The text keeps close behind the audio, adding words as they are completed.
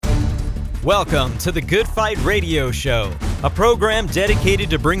Welcome to the Good Fight Radio Show, a program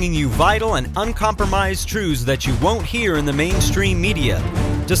dedicated to bringing you vital and uncompromised truths that you won't hear in the mainstream media,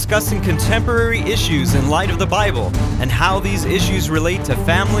 discussing contemporary issues in light of the Bible and how these issues relate to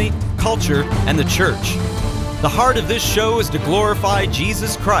family, culture, and the church. The heart of this show is to glorify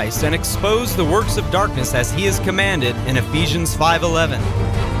Jesus Christ and expose the works of darkness as He is commanded in Ephesians 5:11.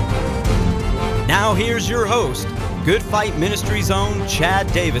 Now here's your host, Good Fight Ministries' own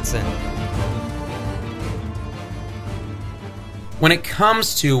Chad Davidson. When it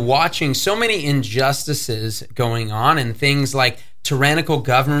comes to watching so many injustices going on and things like tyrannical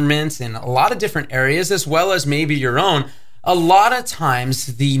governments in a lot of different areas, as well as maybe your own, a lot of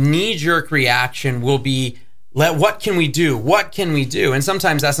times the knee-jerk reaction will be, what can we do? What can we do? And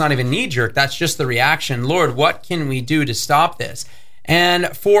sometimes that's not even knee-jerk, that's just the reaction. Lord, what can we do to stop this?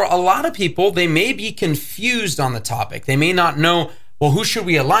 And for a lot of people, they may be confused on the topic. They may not know, well, who should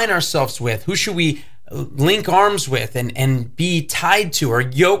we align ourselves with? Who should we link arms with and be tied to or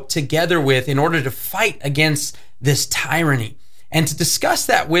yoked together with in order to fight against this tyranny? And to discuss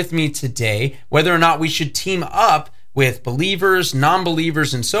that with me today, whether or not we should team up with believers,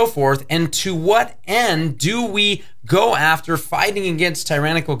 non-believers, and so forth, and to what end do we go after fighting against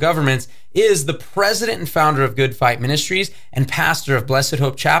tyrannical governments, is the president and founder of Good Fight Ministries and pastor of Blessed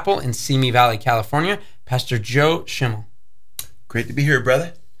Hope Chapel in Simi Valley, California, Pastor Joe Schimmel. Great to be here,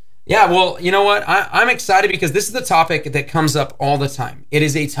 brother. Yeah, well, you know what? I'm excited because this is the topic that comes up all the time. It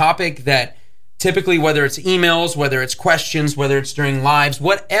is a topic that typically, whether it's emails, whether it's questions, whether it's during lives,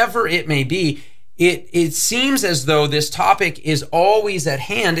 whatever it may be, it seems as though this topic is always at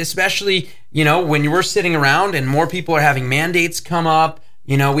hand, especially, when you were sitting around and more people are having mandates come up.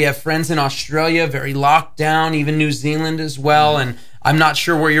 We have friends in Australia, very locked down, even New Zealand as well. And I'm not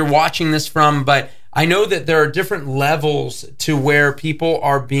sure where you're watching this from, but I know that there are different levels to where people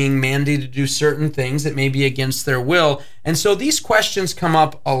are being mandated to do certain things that may be against their will. And so these questions come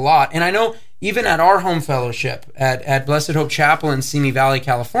up a lot. And I know even at our home fellowship at Blessed Hope Chapel in Simi Valley,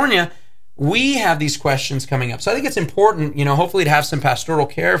 California, we have these questions coming up. So I think it's important, hopefully to have some pastoral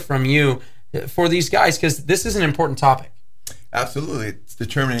care from you for these guys, because this is an important topic. Absolutely. It's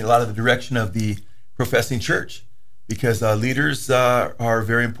determining a lot of the direction of the professing church, because leaders are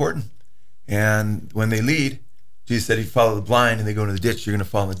very important. And when they lead, Jesus said, if you follow the blind and they go into the ditch, you're going to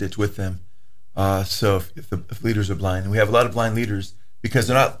fall in the ditch with them. So if leaders are blind, and we have a lot of blind leaders because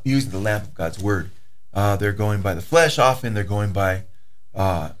they're not using the lamp of God's word. They're going by the flesh often. They're going by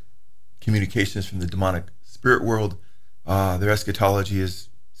communications from the demonic spirit world. Their eschatology is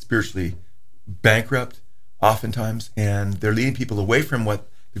spiritually bankrupt oftentimes, and they're leading people away from what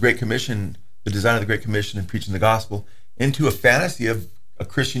the Great Commission, the design of the Great Commission and preaching the gospel, into a fantasy of a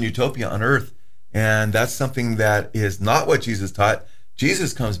Christian utopia on earth. And that's something that is not what Jesus taught.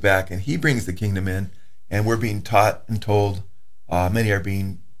 Jesus comes back and he brings the kingdom in, and we're being taught and told, many are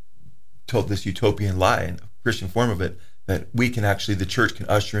being told this utopian lie in a Christian form of it, that we can actually, the church can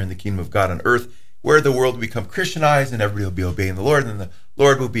usher in the kingdom of God on earth, where the world will become Christianized and everybody will be obeying the Lord, and the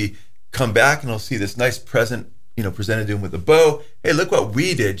Lord will come back and he'll see this nice present, presented to him with a bow. Hey, look what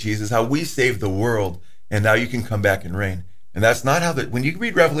we did, Jesus, how we saved the world, and now you can come back and reign. And that's not how when you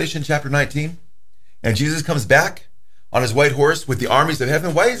read Revelation chapter 19, and Jesus comes back on his white horse with the armies of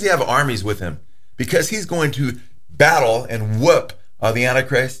heaven. Why does he have armies with him? Because he's going to battle and whoop the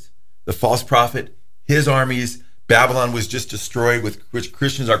Antichrist, the false prophet, his armies. Babylon was just destroyed, with which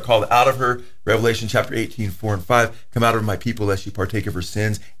Christians are called out of her. Revelation chapter 18, 4 and 5. Come out of my people lest you partake of her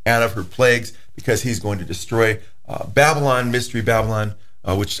sins and of her plagues, because he's going to destroy Babylon, mystery Babylon,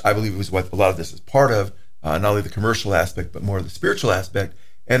 which I believe is what a lot of this is part of. Not only the commercial aspect, but more of the spiritual aspect.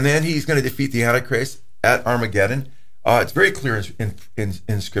 And then he's going to defeat the Antichrist at Armageddon. It's very clear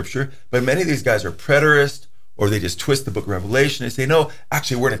in Scripture, but many of these guys are preterists, or they just twist the book of Revelation and say, no,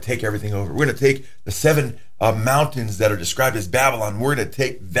 actually, we're going to take everything over. We're going to take the seven mountains that are described as Babylon. We're going to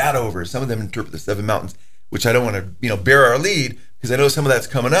take that over. Some of them interpret the seven mountains, which I don't want to bear our lead, because I know some of that's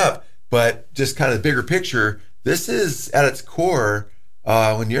coming up, but just kind of the bigger picture, this is at its core,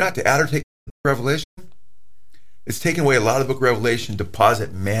 when you're not to add or take Revelation, it's taken away a lot of the book of Revelation to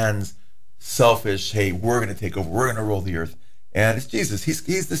posit man's selfish, hey, we're going to take over, we're going to rule the earth. And it's Jesus.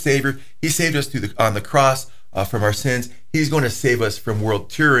 He's the Savior. He saved us on the cross from our sins. He's going to save us from world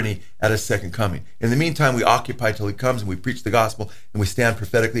tyranny at his second coming. In the meantime, we occupy till he comes, and we preach the gospel, and we stand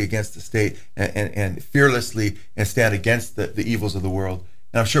prophetically against the state and fearlessly and stand against the evils of the world.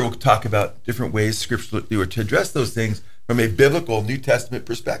 And I'm sure we'll talk about different ways scripturally to address those things from a biblical New Testament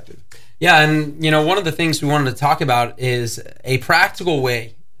perspective. Yeah, and one of the things we wanted to talk about is a practical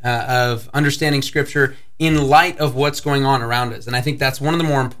way of understanding Scripture in light of what's going on around us. And I think that's one of the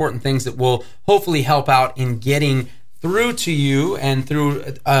more important things that will hopefully help out in getting through to you and through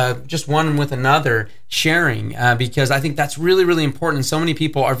just one with another sharing, because I think that's really, really important. So many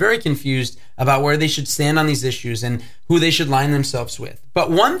people are very confused about where they should stand on these issues and who they should line themselves with. But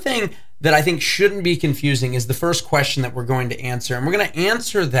one thing that I think shouldn't be confusing is the first question that we're going to answer. And we're going to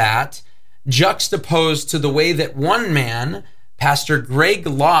answer that juxtaposed to the way that one man, Pastor Greg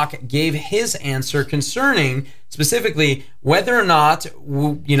Locke, gave his answer concerning specifically whether or not,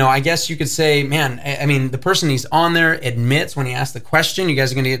 I guess you could say, the person he's on there admits when he asks the question, you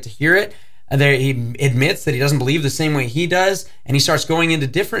guys are going to get to hear it, he admits that he doesn't believe the same way he does, and he starts going into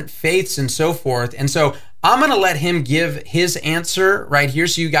different faiths and so forth. And so I'm going to let him give his answer right here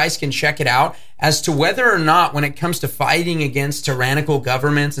so you guys can check it out as to whether or not, when it comes to fighting against tyrannical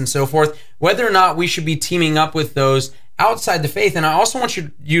governments and so forth, whether or not we should be teaming up with those outside the faith. And I also want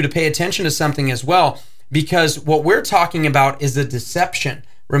you to pay attention to something as well, because what we're talking about is a deception.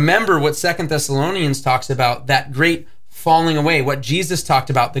 Remember what 2 Thessalonians talks about, that great falling away, what Jesus talked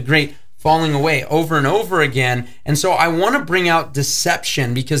about, the great falling away over and over again. And so I want to bring out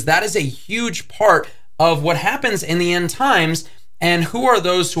deception, because that is a huge part of what happens in the end times. And who are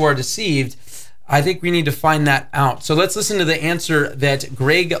those who are deceived? I think we need to find that out. So let's listen to the answer that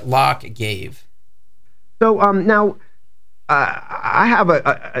Greg Locke gave. So now I have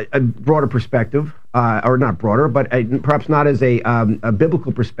a broader perspective, or not broader, but perhaps not as a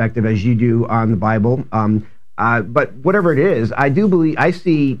biblical perspective as you do on the Bible. But whatever it is, I do believe, I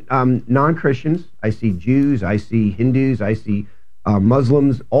see non-Christians, I see Jews, I see Hindus, I see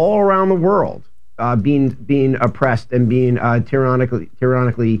Muslims all around the world being oppressed and being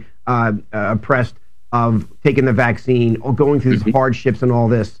tyrannically oppressed of taking the vaccine or going through these hardships and all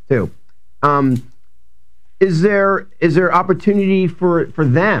this too. Is there opportunity for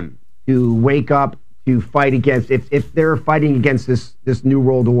them to wake up, to fight against, if they're fighting against this new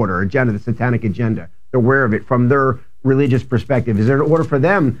world order agenda, the satanic agenda? They're aware of it from their religious perspective. Is there an order for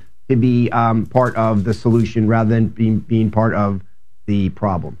them to be part of the solution rather than being part of the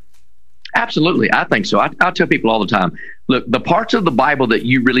problem? Absolutely. I think so. I tell people all the time, look, the parts of the Bible that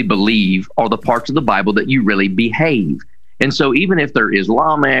you really believe are the parts of the Bible that you really behave. And so even if they're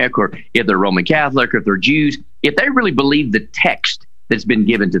Islamic or if they're Roman Catholic or if they're Jews, if they really believe the text that's been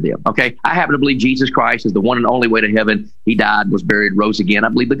given to them, okay? I happen to believe Jesus Christ is the one and only way to heaven. He died, was buried, rose again. I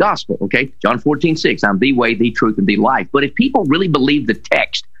believe the gospel, okay? John 14:6, I'm the way, the truth, and the life. But if people really believe the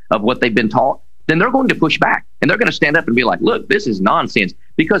text of what they've been taught, then they're going to push back. And they're going to stand up and be like, look, this is nonsense.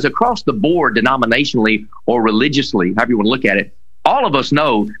 Because across the board, denominationally or religiously, however you want to look at it, all of us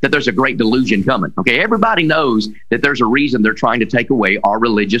know that there's a great delusion coming. Okay, everybody knows that there's a reason they're trying to take away our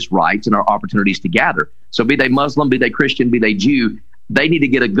religious rights and our opportunities to gather. So be they Muslim, be they Christian, be they Jew, they need to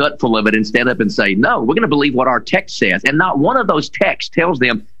get a gutful of it and stand up and say, no, we're going to believe what our text says. And not one of those texts tells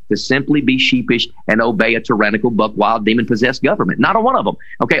them to simply be sheepish and obey a tyrannical, buck-wild, demon-possessed government. Not a one of them.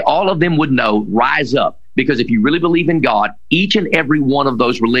 Okay, all of them would know, rise up. Because if you really believe in God, each and every one of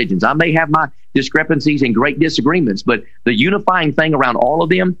those religions, I may have my discrepancies and great disagreements, but the unifying thing around all of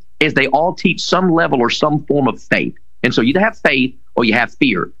them is they all teach some level or some form of faith. And so you either have faith or you have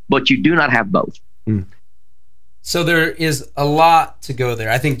fear, but you do not have both. So there is a lot to go there.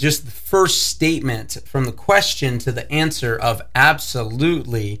 I think just the first statement from the question to the answer of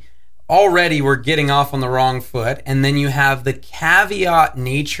absolutely, already we're getting off on the wrong foot. And then you have the caveat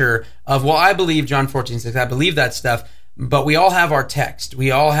nature of, well, I believe John 14:6, I believe that stuff, but we all have our text.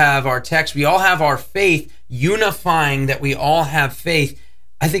 We all have our text. We all have our faith, unifying that we all have faith.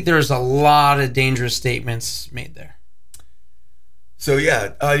 I think there's a lot of dangerous statements made there. So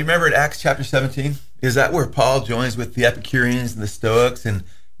yeah, you remember in Acts chapter 17? Is that where Paul joins with the Epicureans and the Stoics, and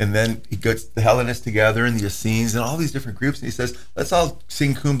then he gets the Hellenists together and the Essenes and all these different groups, and he says, let's all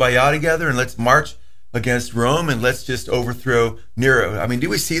sing Kumbaya together and let's march against Rome and let's just overthrow Nero. I mean, do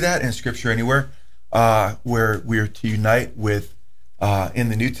we see that in Scripture anywhere where we're to unite with, in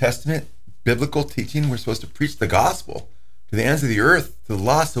the New Testament, biblical teaching? We're supposed to preach the gospel to the ends of the earth, to the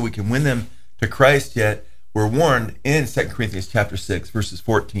lost, so we can win them to Christ, yet we're warned in 2 Corinthians chapter 6, verses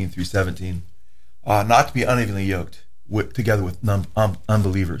 14 through 17, not to be unevenly yoked together with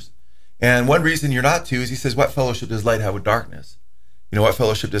unbelievers. And one reason you're not to is he says, what fellowship does light have with darkness? You know, what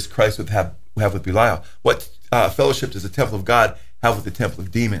fellowship does Christ have with Belial? What fellowship does the temple of God have with the temple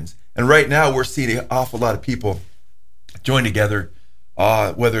of demons? And right now we're seeing an awful lot of people join together,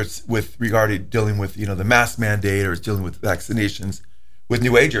 whether it's with regard to dealing with, the mask mandate, or it's dealing with vaccinations, with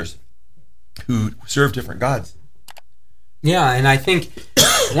New Agers who serve different gods. Yeah, and I think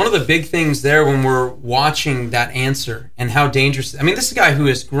one of the big things there when we're watching that answer and how dangerous, I mean, this is a guy who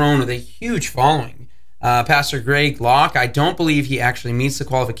has grown with a huge following. Pastor Greg Locke, I don't believe he actually meets the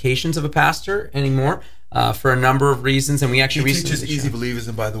qualifications of a pastor anymore for a number of reasons. And we actually he teaches easy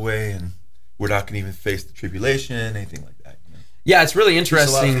believism, by the way, and we're not going to even face the tribulation, anything like that. You know? Yeah, it's really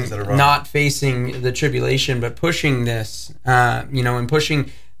interesting not facing the tribulation, but pushing this, and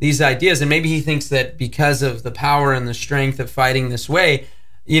pushing these ideas. And maybe he thinks that because of the power and the strength of fighting this way,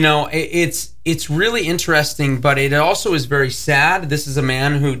 it's really interesting, but it also is very sad. This is a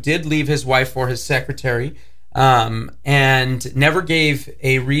man who did leave his wife for his secretary, and never gave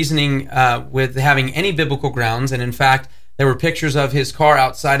a reasoning with having any biblical grounds. And in fact, there were pictures of his car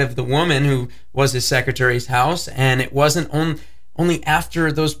outside of the woman who was his secretary's house, and it wasn't only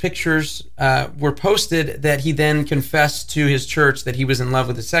after those pictures were posted that he then confessed to his church that he was in love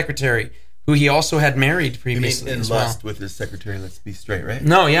with his secretary, who he also had married previously. You mean in as lust well. with his secretary? Let's be straight, right?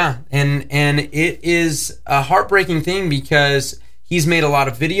 No, yeah, and it is a heartbreaking thing because he's made a lot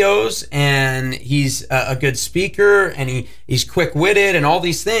of videos and he's a good speaker and he's quick-witted and all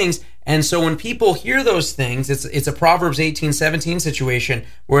these things. And so when people hear those things, it's a Proverbs 18:17 situation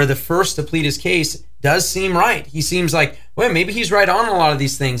where the first to plead his case does seem right. He seems like, well, maybe he's right on a lot of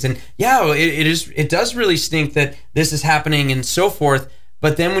these things. And yeah, it does really stink that this is happening and so forth.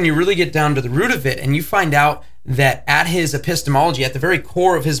 But then when you really get down to the root of it and you find out that at his epistemology, at the very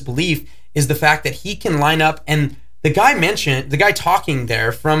core of his belief is the fact that he can line up, and the guy talking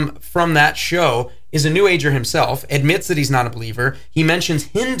there from that show is a New Ager himself, admits that he's not a believer. He mentions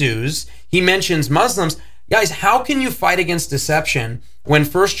Hindus. He mentions Muslims. Guys, how can you fight against deception when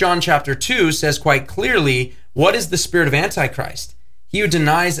 1 John chapter 2 says quite clearly, what is the spirit of Antichrist? He who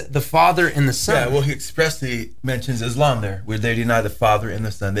denies the Father and the Son. Yeah, well, he expressly mentions Islam there, where they deny the Father and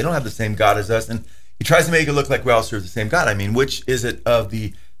the Son. They don't have the same God as us, and he tries to make it look like we all serve the same God. I mean, which is it of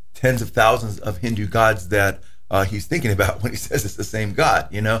the tens of thousands of Hindu gods that he's thinking about when he says it's the same God,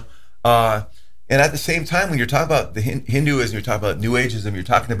 you know? And at the same time, when you're talking about the Hinduism, you're talking about New Ageism, you're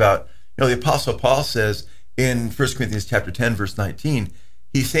talking about, the Apostle Paul says in 1 Corinthians chapter 10, verse 19,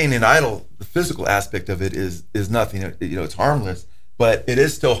 he's saying an idol, the physical aspect of it is nothing, it's harmless, but it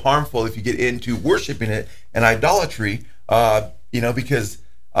is still harmful if you get into worshiping it and idolatry, because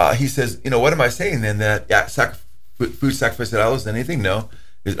he says, what am I saying then? That food sacrificed to idols is anything? No.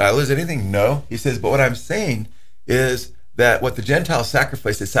 Is idols anything? No. He says, but what I'm saying is that what the Gentiles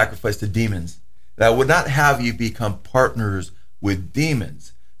sacrifice is sacrificed to demons. That I would not have you become partners with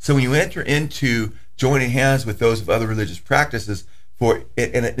demons. So when you enter into joining hands with those of other religious practices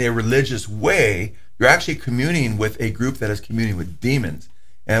in a religious way, you're actually communing with a group that is communing with demons.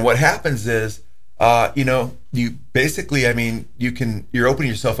 And what happens is, you basically, you're opening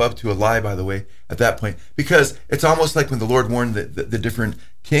yourself up to a ally, by the way, at that point, because it's almost like when the Lord warned the different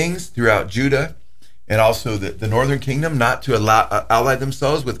kings throughout Judah and also the northern kingdom not to ally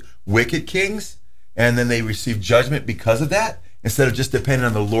themselves with wicked kings, and then they receive judgment because of that, instead of just depending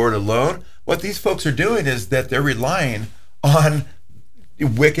on the Lord alone. What these folks are doing is that they're relying on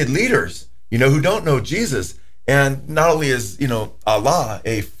wicked leaders, who don't know Jesus. And not only is, Allah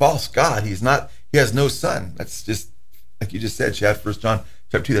a false God, he has no son. That's just, like you just said, Chad, 1 John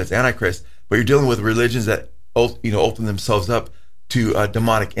chapter 2, that's Antichrist. But you're dealing with religions that, open themselves up to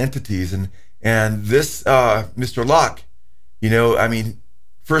demonic entities. And this, Mr. Locke,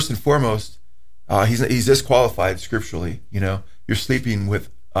 first and foremost, he's disqualified scripturally. You're sleeping with,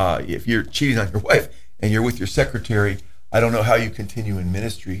 if you're cheating on your wife and you're with your secretary, I don't know how you continue in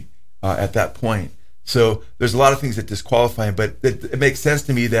ministry at that point. So there's a lot of things that disqualify him, but it makes sense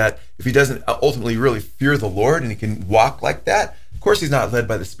to me that if he doesn't ultimately really fear the Lord and he can walk like that, of course he's not led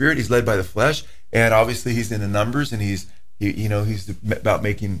by the Spirit, he's led by the flesh, and obviously he's in the numbers, and he's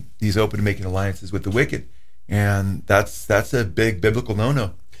open to making alliances with the wicked, and that's a big biblical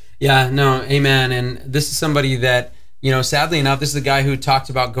no-no. Yeah, no, amen. And this is somebody that, sadly enough, this is a guy who talked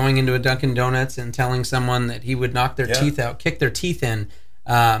about going into a Dunkin' Donuts and telling someone that he would knock their teeth out, kick their teeth in,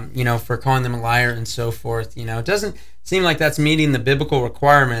 for calling them a liar and so forth. It doesn't seem like that's meeting the biblical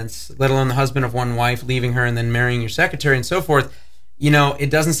requirements, let alone the husband of one wife, leaving her and then marrying your secretary and so forth.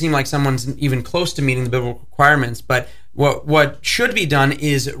 It doesn't seem like someone's even close to meeting the biblical requirements. But what should be done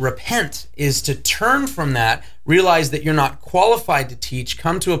is repent, is to turn from that, realize that you're not qualified to teach,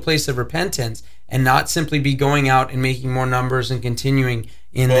 come to a place of repentance, and not simply be going out and making more numbers and continuing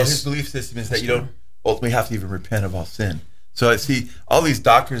in this. His belief system is that you don't ultimately have to even repent of all sin. So I see all these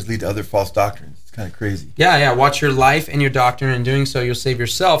doctrines lead to other false doctrines. It's kind of crazy. Yeah. Watch your life and your doctrine. In doing so, you'll save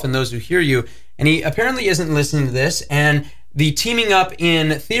yourself and those who hear you. And he apparently isn't listening to this. And the teaming up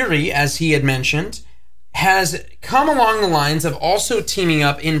in theory, as he had mentioned, has come along the lines of also teaming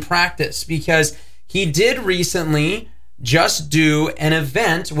up in practice, because he did recently just do an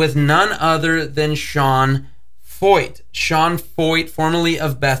event with none other than Sean Foyt. Sean Foyt, formerly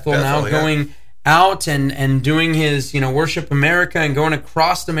of Bethel, now going out and doing his, Worship America and going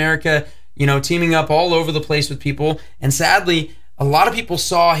across America, teaming up all over the place with people. And sadly, a lot of people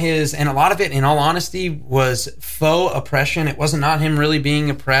saw his, and a lot of it, in all honesty, was faux oppression. It wasn't not him really being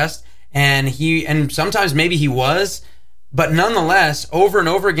oppressed. And sometimes maybe he was, but nonetheless, over and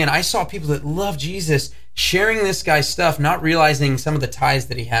over again, I saw people that love Jesus sharing this guy's stuff, not realizing some of the ties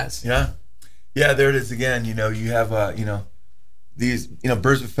that he has. Yeah, there it is again. You have, these,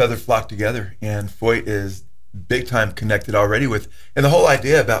 birds of a feather flock together, and Foyt is big time connected already with, and the whole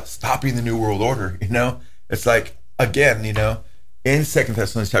idea about stopping the New World Order, it's like, again, in 2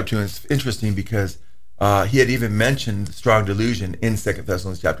 Thessalonians chapter 2, and it's interesting because he had even mentioned strong delusion in 2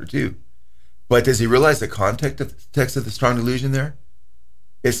 Thessalonians chapter 2. But does he realize the context of the strong delusion there?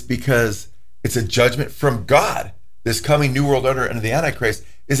 It's because it's a judgment from God. This coming New World Order under the Antichrist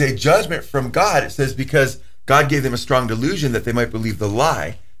is a judgment from God. It says because God gave them a strong delusion that they might believe the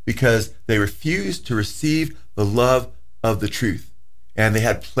lie, because they refused to receive the love of the truth, and they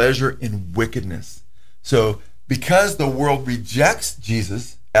had pleasure in wickedness. So because the world rejects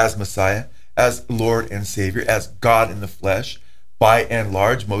Jesus as Messiah, as Lord and Savior, as God in the flesh, by and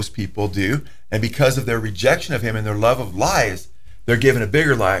large, most people do, and because of their rejection of him and their love of lies, they're given a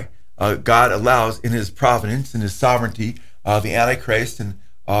bigger lie. God allows in his providence and his sovereignty the Antichrist and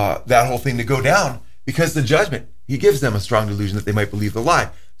that whole thing to go down, because the judgment, he gives them a strong delusion that they might believe the lie.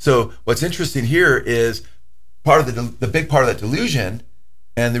 So what's interesting here is part of the big part of that delusion,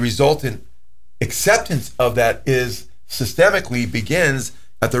 and the resultant acceptance of that is systemically begins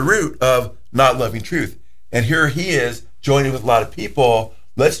at the root of not loving truth. And here he is joining with a lot of people.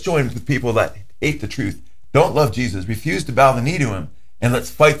 Let's join with people that hate the truth, don't love Jesus, refuse to bow the knee to him, and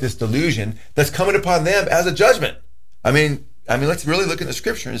let's fight this delusion that's coming upon them as a judgment. I mean, let's really look at the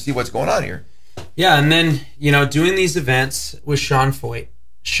scripture and see what's going on here. Yeah, and then, doing these events with Sean Foyt.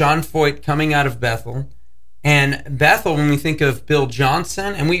 Sean Foyt coming out of Bethel. And Bethel, when we think of Bill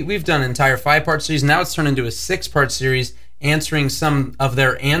Johnson, and we've done an entire 5-part series, now it's turned into a 6-part series answering some of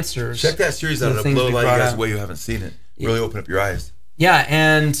their answers. Check that series out. It'll blow a lot of you guys away who haven't seen it. Really open up your eyes. Yeah,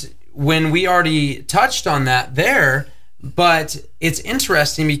 and when we already touched on that there, but it's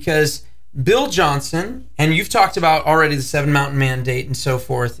interesting because Bill Johnson, and you've talked about already the 7 Mountain Mandate and so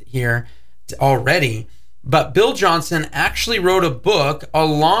forth here already, but Bill Johnson actually wrote a book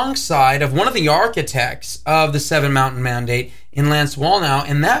alongside of one of the architects of the 7 Mountain Mandate in Lance Wallnau,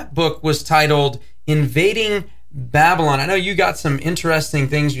 and that book was titled Invading Babylon. I know you got some interesting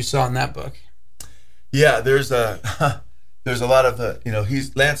things you saw in that book. Yeah, there's a lot of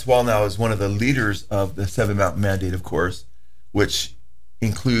Lance Wallnau is one of the leaders of the 7 Mountain Mandate, of course, which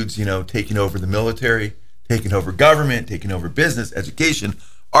includes, taking over the military, taking over government, taking over business, education,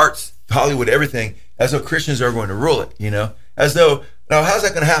 arts, Hollywood, everything, as though Christians are going to rule it, as though, now how's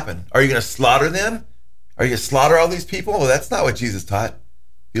that going to happen? Are you going to slaughter them? Are you going to slaughter all these people? Well, that's not what Jesus taught.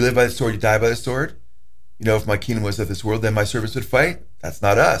 You live by the sword, you die by the sword. If my kingdom was of this world, then my servants would fight. That's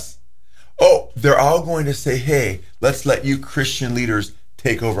not us. Oh, they're all going to say, hey, let's let you Christian leaders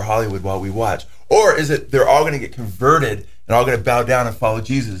take over Hollywood while we watch. Or is it they're all going to get converted and all going to bow down and follow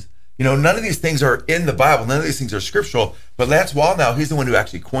Jesus? None of these things are in the Bible. None of these things are scriptural. But Lance Wallnau, he's the one who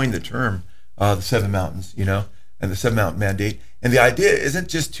actually coined the term, the 7 mountains, and the 7 Mountain Mandate. And the idea isn't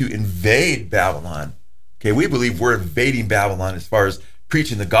just to invade Babylon. Okay, we believe we're invading Babylon as far as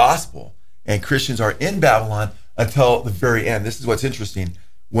preaching the gospel. And Christians are in Babylon until the very end. This is what's interesting.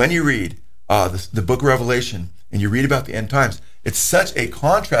 When you read the book of Revelation and you read about the end times, it's such a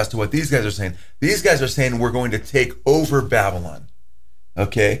contrast to what these guys are saying. These guys are saying we're going to take over Babylon.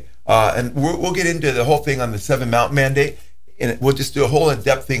 Okay? And we'll get into the whole thing on the 7 Mountain Mandate, and we'll just do a whole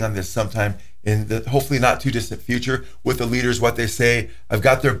in-depth thing on this sometime in the hopefully not too distant future with the leaders, what they say. I've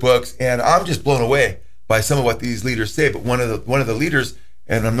got their books, and I'm just blown away by some of what these leaders say. But one of the leaders,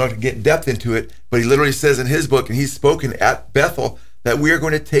 and I'm not going to get in depth into it, but he literally says in his book, and he's spoken at Bethel, that we are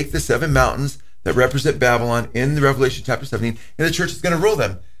going to take the 7 mountains that represent Babylon in the Revelation chapter 17, and the church is going to rule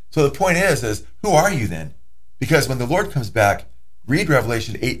them. So the point is who are you then? Because when the Lord comes back, read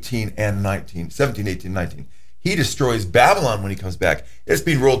Revelation 18 and 19, 17, 18, 19. He destroys Babylon when he comes back. It's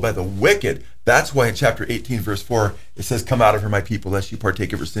being ruled by the wicked. That's why in chapter 18, verse 4, it says, come out of her, my people, lest you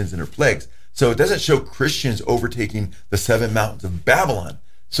partake of her sins and her plagues. So it doesn't show Christians overtaking the 7 mountains of Babylon.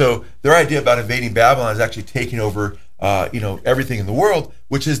 So their idea about invading Babylon is actually taking over everything in the world,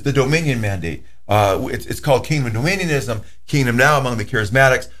 which is the dominion mandate. It's called kingdom dominionism, kingdom now among the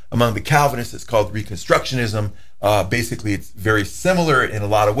charismatics. Among the Calvinists, it's called Reconstructionism. Basically, it's very similar in a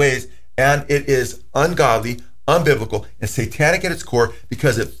lot of ways, and it is ungodly, unbiblical, and satanic at its core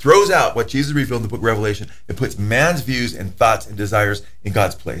because it throws out what Jesus revealed in the book of Revelation. It puts man's views and thoughts and desires in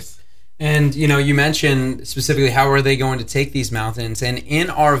God's place. And, you mentioned specifically how are they going to take these mountains. And in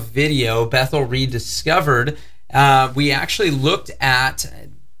our video, Bethel Rediscovered, we actually looked at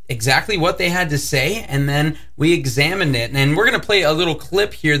exactly what they had to say, and then we examined it. And we're going to play a little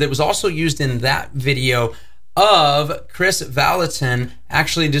clip here that was also used in that video of Chris Valentin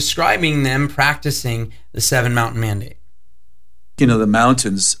actually describing them practicing the Seven Mountain Mandate. The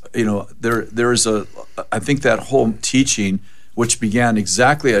mountains, there's I think that whole teaching, which began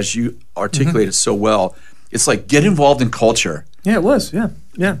exactly as you articulated so well, it's like get involved in culture. Yeah, it was. Yeah.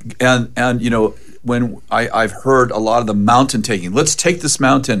 And when I've heard a lot of the mountain taking, let's take this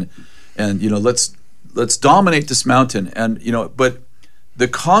mountain, and let's dominate this mountain, and but the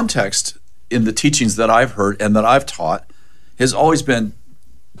context in the teachings that I've heard and that I've taught has always been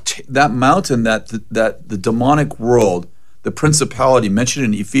that mountain that the demonic world, the principality mentioned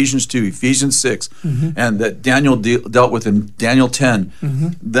in Ephesians 2, Ephesians 6, and that Daniel dealt with in Daniel 10,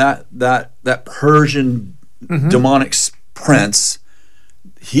 that Persian demonic prince,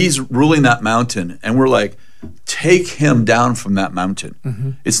 he's ruling that mountain, and we're like, take him down from that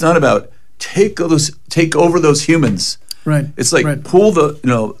mountain. It's not about take over those humans. Right. It's like pull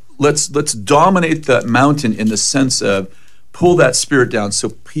the let's dominate that mountain in the sense of pull that spirit down so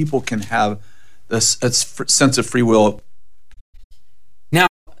people can have a sense of free will.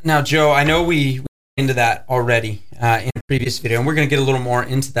 Now, Joe, I know we went into that already in a previous video, and we're going to get a little more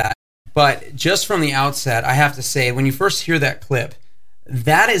into that. But just from the outset, I have to say, when you first hear that clip,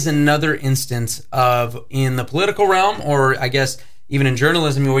 that is another instance of, in the political realm, or I guess even in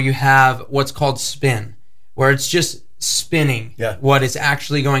journalism, where you have what's called spin, where it's just spinning what is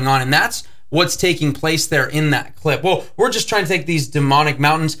actually going on. And that's what's taking place there in that clip. Well, we're just trying to take these demonic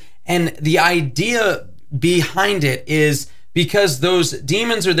mountains, and the idea behind it is because those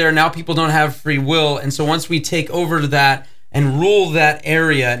demons are there, now people don't have free will. And so once we take over that and rule that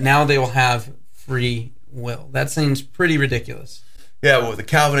area, now they will have free will. That seems pretty ridiculous. Yeah, well, the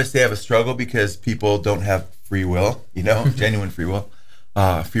Calvinists, they have a struggle because people don't have free will, genuine free will,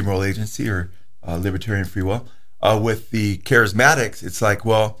 free moral agency or libertarian free will. With the charismatics, it's like,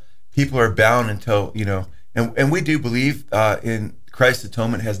 well, people are bound until, and we do believe in Christ's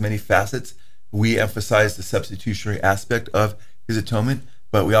atonement has many facets. We emphasize the substitutionary aspect of his atonement,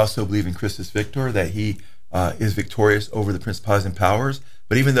 but we also believe in Christus Victor, that he is victorious over the principalities and powers.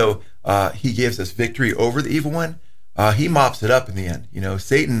 But even though he gives us victory over the evil one, he mops it up in the end.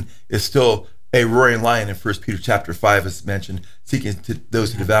 Satan is still a roaring lion in 1 Peter chapter 5, as mentioned, seeking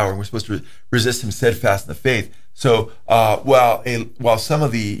those to devour. And we're supposed to resist him steadfast in the faith. So while some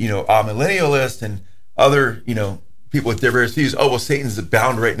of the millennialists and other people with their various views, Satan's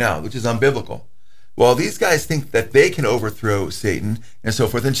bound right now, which is unbiblical. Well, these guys think that they can overthrow Satan and so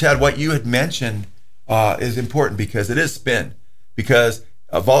forth. And Chad, what you had mentioned is important because it is spin. Because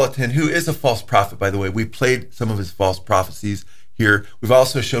Valentin, who is a false prophet, by the way, we played some of his false prophecies here. We've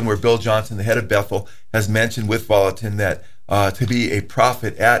also shown where Bill Johnson, the head of Bethel, has mentioned with Valentin that to be a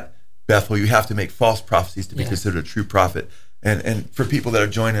prophet at Bethel, you have to make false prophecies to be considered a true prophet. And for people that are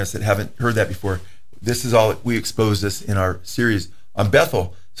joining us that haven't heard that before, this is all, we expose this in our series on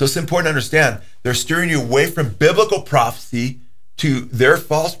Bethel. So it's important to understand they're steering you away from biblical prophecy to their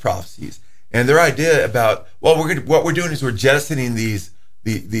false prophecies. And their idea about, what we're doing is we're jettisoning these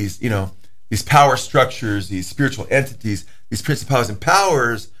power structures, these spiritual entities, these principalities and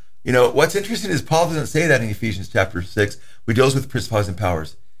powers. What's interesting is Paul doesn't say that in Ephesians chapter 6. He deals with principalities and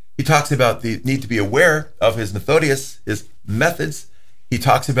powers. He talks about the need to be aware of his his methods. He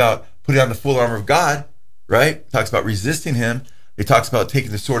talks about putting on the full armor of God, right? He talks about resisting him. He talks about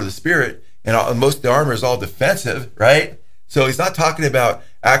taking the sword of the Spirit, and most of the armor is all defensive, right? So he's not talking about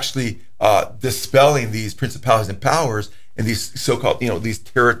actually dispelling these principalities and powers and these so-called, these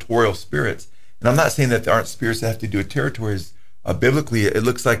territorial spirits. And I'm not saying that there aren't spirits that have to do with territories. Biblically, it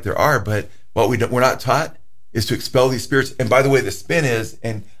looks like there are, but what we're not taught is to expel these spirits. And by the way, the spin is,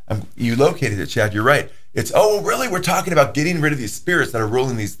 and you located it, Chad, you're right. It's, really, we're talking about getting rid of these spirits that are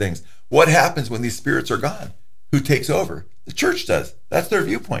ruling these things. What happens when these spirits are gone? Who takes over? The church does. That's their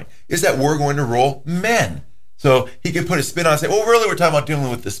viewpoint, is that we're going to rule men. So he can put a spin on and say, really, we're talking about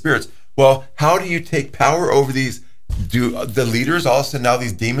dealing with the spirits. Well, how do you take power over these? Do the leaders, all of a sudden now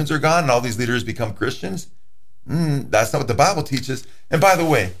these demons are gone and all these leaders become Christians? That's not what the Bible teaches. And by the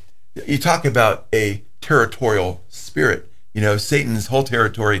way, you talk about a territorial spirit. Satan's whole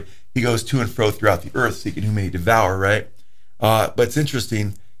territory, he goes to and fro throughout the earth, seeking whom he may devour, right? But it's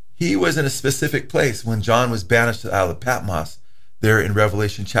interesting, he was in a specific place when John was banished to the Isle of Patmos. There in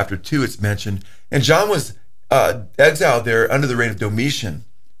Revelation chapter 2, it's mentioned. And John was exiled there under the reign of Domitian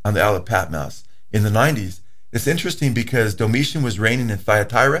on the Isle of Patmos in the 90s. It's interesting because Domitian was reigning in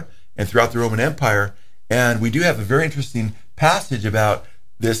Thyatira and throughout the Roman Empire. And we do have a very interesting passage about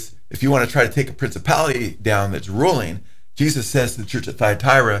this. If you want to try to take a principality down that's ruling, Jesus says to the church at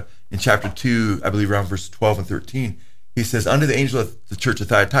Thyatira in chapter 2, I believe around verse 12 and 13, he says, "Unto the angel of the church of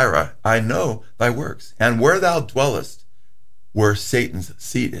Thyatira, I know thy works, and where thou dwellest, where Satan's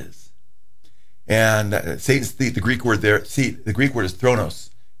seat is." And Satan's seat, the Greek word there, seat, the Greek word is thronos.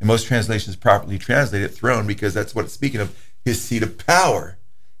 And most translations properly translate it throne because that's what it's speaking of, his seat of power.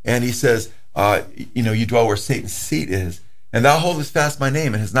 And he says, you dwell where Satan's seat is, and thou holdest fast my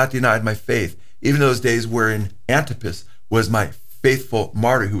name and hast not denied my faith, even those days wherein Antipas was my faithful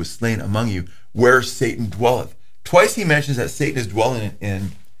martyr who was slain among you, where Satan dwelleth. Twice he mentions that Satan is dwelling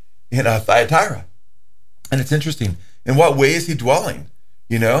in Thyatira. And it's interesting. In what way is he dwelling?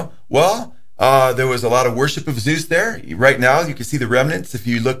 Well, there was a lot of worship of Zeus there. Right now, you can see the remnants. If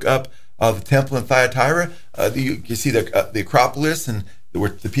you look up the temple in Thyatira, you can see the Acropolis and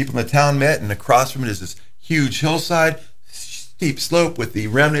where the people in the town met, and across from it is this huge hillside, steep slope with the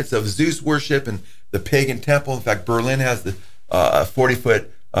remnants of Zeus worship and the pagan temple. In fact, Berlin has the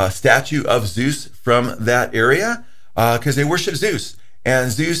 40-foot statue of Zeus from that area because they worship Zeus.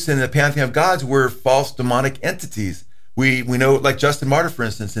 And Zeus and the pantheon of gods were false demonic entities. We know, like Justin Martyr, for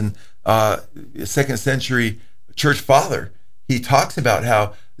instance, in 2nd century church father, he talks about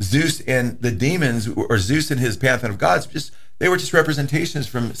how Zeus and the demons, or Zeus and his pantheon of gods, they were just representations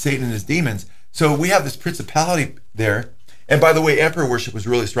from Satan and his demons. So we have this principality there. And by the way, emperor worship was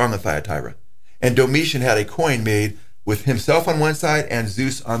really strong in Thyatira. And Domitian had a coin made with himself on one side and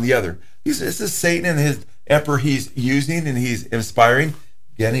Zeus on the other. This is Satan and his emperor he's using and he's inspiring.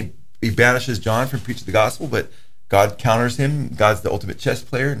 Again, he banishes John from preaching the gospel, but God counters him. God's the ultimate chess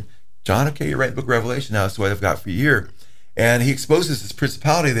player. And John, okay, you're writing the book of Revelation now. That's what I've got for you here. And he exposes this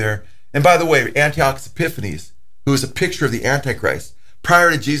principality there. And by the way, Antiochus Epiphanes, who is a picture of the Antichrist. Prior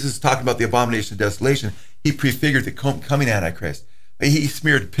to Jesus talking about the abomination of desolation, he prefigured the coming Antichrist. He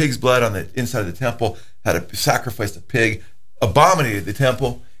smeared pig's blood on the inside of the temple, sacrificed a pig, abominated the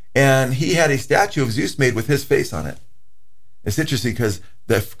temple, and he had a statue of Zeus made with his face on it. It's interesting because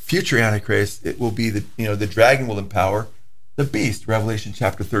the future Antichrist, it will be the dragon will empower the beast, Revelation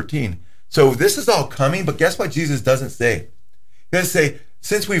chapter 13. So this is all coming, but guess what Jesus doesn't say? He doesn't say,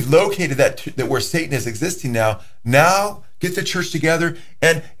 since we've located that where Satan is existing now get the church together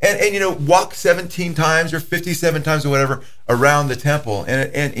and walk 17 times or 57 times or whatever around the temple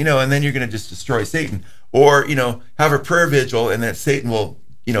and then you're going to just destroy Satan, or have a prayer vigil and then Satan will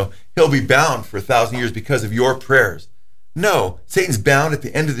he'll be bound for 1,000 years because of your prayers. No, Satan's bound at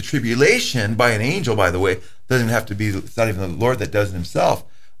the end of the tribulation by an angel, by the way. Doesn't have to be, it's not even the Lord that does it himself.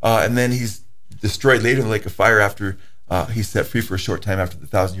 And then he's destroyed later in the lake of fire after he's set free for a short time after the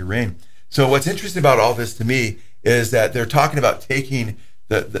 1,000-year reign. So what's interesting about all this to me is that they're talking about taking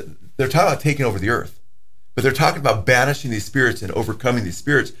over the earth, but they're talking about banishing these spirits and overcoming these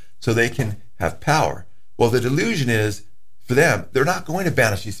spirits so they can have power. Well, the delusion is, for them, they're not going to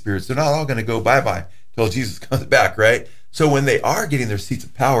banish these spirits. They're not all going to go bye-bye till Jesus comes back, right? So when they are getting their seats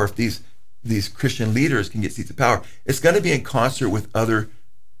of power, if these Christian leaders can get seats of power, it's going to be in concert with other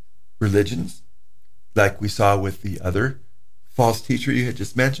religions, like we saw with the other false teacher you had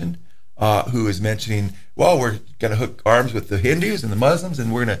just mentioned, who is mentioning, well, we're going to hook arms with the Hindus and the Muslims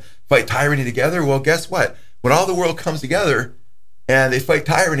and we're going to fight tyranny together. Well, guess what? When all the world comes together and they fight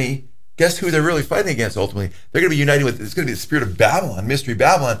tyranny, guess who they're really fighting against ultimately? They're going to be uniting with, it's going to be the spirit of Babylon, mystery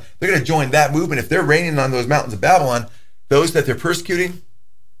Babylon. They're going to join that movement. If they're reigning on those mountains of Babylon, those that they're persecuting,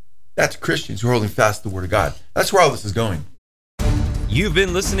 that's Christians who are holding fast to the word of God. That's where all this is going. You've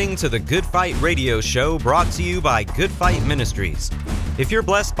been listening to the Good Fight Radio Show, brought to you by Good Fight Ministries. If you're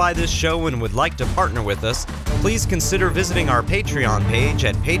blessed by this show and would like to partner with us, please consider visiting our Patreon page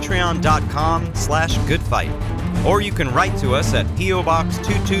at patreon.com/goodfight. Or you can write to us at P.O. Box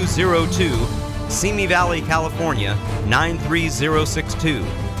 2202, Simi Valley, California, 93062.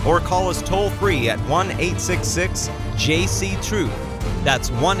 Or call us toll-free at 1-866-JC-TRUTH. That's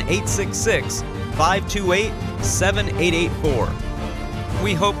 1-866-528-7884.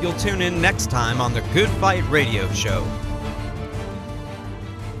 We hope you'll tune in next time on the Good Fight Radio Show.